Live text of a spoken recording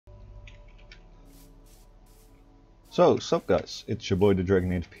So, sup guys, it's your boy the Dragon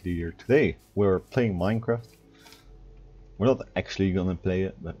HPD here. Today we're playing Minecraft. We're not actually gonna play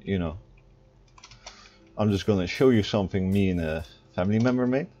it, but you know. I'm just gonna show you something me and a family member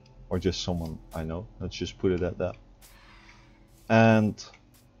made. Or just someone I know, let's just put it at that. And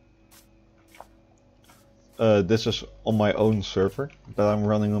this is on my own server that I'm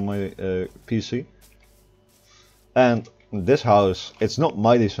running on my PC. And this house, it's not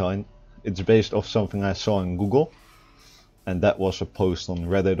my design, it's based off something I saw in Google. And that was a post on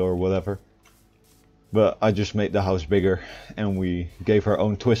Reddit or whatever. But I just made the house bigger and we gave our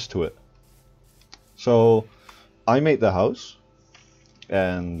own twist to it. So I made the house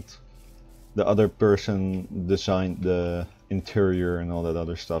and the other person designed the interior and all that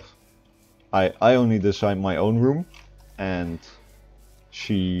other stuff. I only designed my own room, and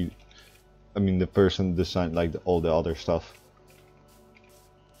the person designed like all the other stuff.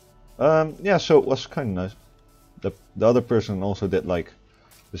 Yeah, so it was kind of nice. The other person also did like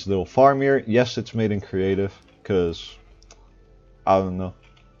this little farm here. Yes, it's made in creative, because I don't know.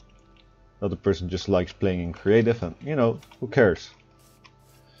 The other person just likes playing in creative, and you know, who cares?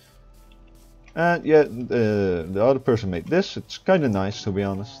 And yeah, the other person made this. It's kind of nice, to be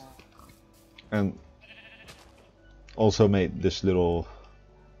honest. And also made this little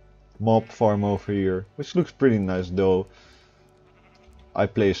mob farm over here, which looks pretty nice, though I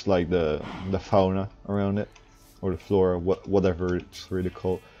placed like the fauna around it, or the flora, whatever it's really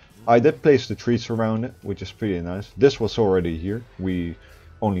called. I did place the trees around it, which is pretty nice. This was already here, we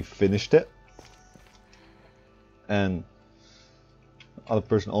only finished it. And the other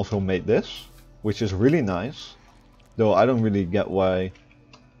person also made this, which is really nice, though I don't really get why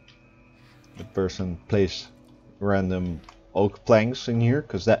the person placed random oak planks in here,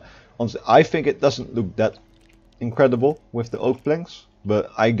 because that, honestly, I think it doesn't look that incredible with the oak planks,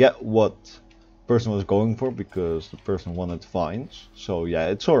 but I get what the person was going for, because the person wanted vines. So yeah,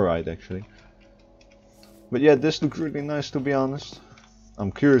 it's alright actually. But yeah, this looks really nice, to be honest.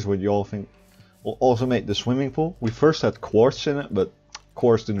 I'm curious what you all think. We'll also make the swimming pool. We first had quartz in it, but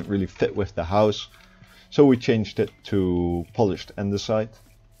quartz didn't really fit with the house, so we changed it to polished andesite.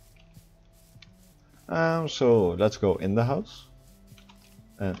 So let's go in the house.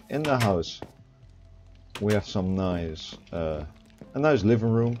 And in the house we have some nice a nice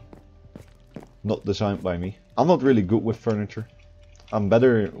living room, not designed by me. I'm not really good with furniture. I'm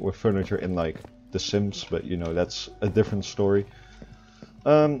better with furniture in like The Sims, but you know, that's a different story.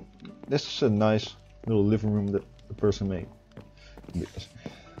 This is a nice little living room that the person made.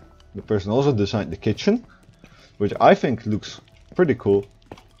 The person also designed the kitchen, which I think looks pretty cool.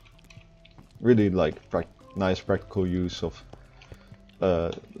 Really like nice practical use of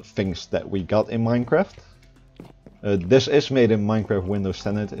things that we got in Minecraft. This is made in Minecraft Windows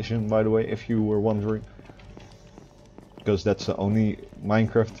 10 edition, by the way, if you were wondering. Because that's the only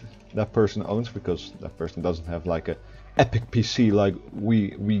Minecraft that person owns, because that person doesn't have like a epic PC like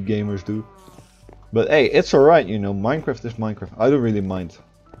we gamers do. But hey, it's alright, you know, Minecraft is Minecraft. I don't really mind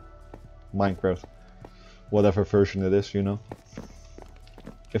Minecraft, whatever version it is, you know.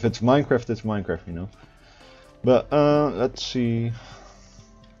 If it's Minecraft, it's Minecraft, you know. But let's see.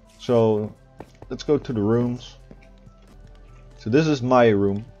 So let's go to the rooms. So this is my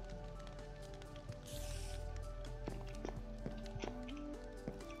room.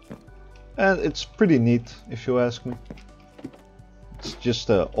 And it's pretty neat, if you ask me. It's just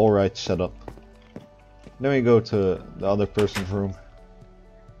a alright setup. Then we go to the other person's room.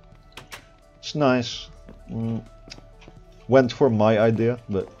 It's nice. Went for my idea,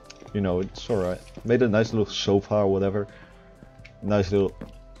 but you know, it's alright. Made a nice little sofa or whatever. Nice little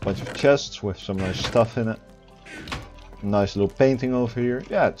bunch of chests with some nice stuff in it. Nice little painting over here.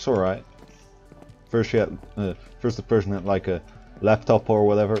 Yeah, it's alright. First the person had like a laptop or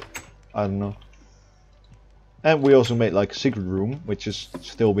whatever. I don't know. And we also made like a secret room, which is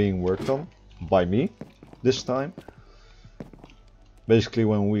still being worked on by me this time. Basically,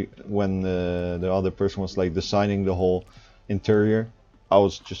 when the other person was like designing the whole interior, I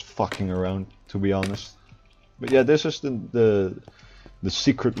was just fucking around, to be honest. But yeah, this is the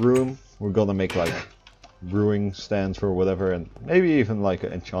secret room. We're gonna make like brewing stands or whatever, and maybe even like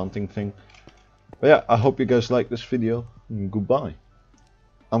an enchanting thing. But yeah, I hope you guys like this video, and goodbye.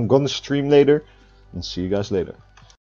 I'm gonna stream later, and see you guys later.